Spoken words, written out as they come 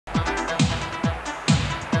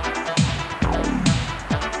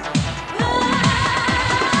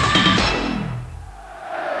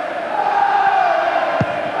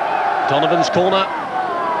Donovan's corner,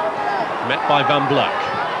 met by Van Blek.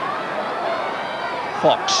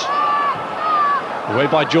 Fox,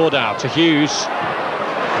 away by Jordan to Hughes.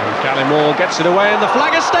 And Gallimore gets it away, and the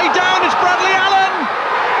flag has stayed down. It's Bradley Allen.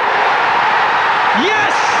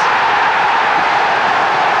 Yes!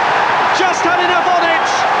 Just had enough on it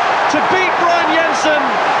to beat Brian Jensen,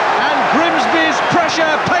 and Grimsby's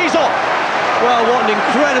pressure pays off. Well, what an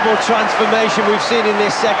incredible transformation we've seen in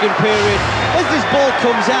this second period. As this ball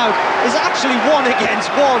comes out, it's actually 1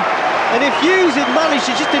 against 1. And if Hughes had managed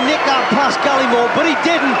to just nick that past Gallimore, but he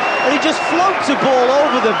didn't, and he just floats the ball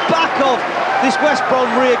over the back of this West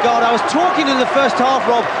Brom rearguard. I was talking in the first half,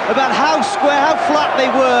 Rob, about how square, how flat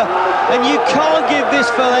they were, and you can't give this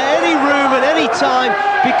fella any room at any time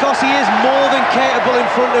because he is more than capable in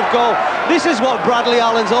front of goal. This is what Bradley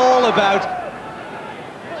Allen's all about.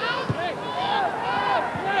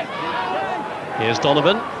 Here's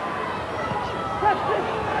Donovan.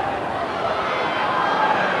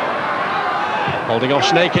 Holding off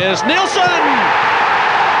Schneekers. Nielsen!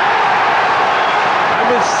 And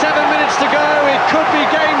with 7 minutes to go, it could be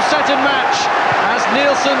game, set and match as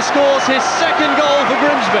Nielsen scores his second goal for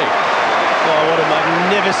Grimsby. Oh, what a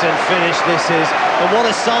magnificent finish this is. And what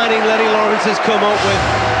a signing Lenny Lawrence has come up with.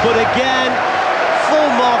 But again, full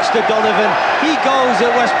marks to Donovan. He goes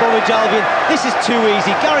at West Bromwich Albion. This is too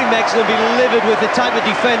easy. Gary Mexon will be livid with the type of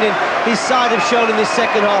defending his side have shown in this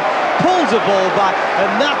second half. Pulls the ball back,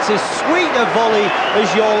 and that's as sweet a volley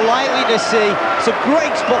as you're likely to see. It's a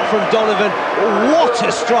great spot from Donovan. What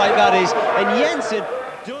a strike that is. And Jensen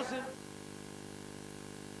doesn't...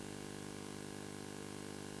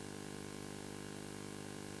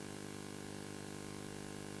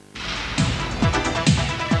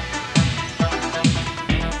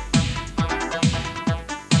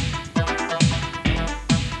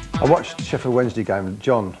 I watched Sheffield Wednesday game.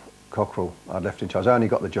 John Cockrell, I'd left in charge. I only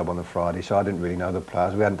got the job on the Friday, so I didn't really know the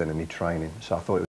players. We hadn't done any training, so I thought it was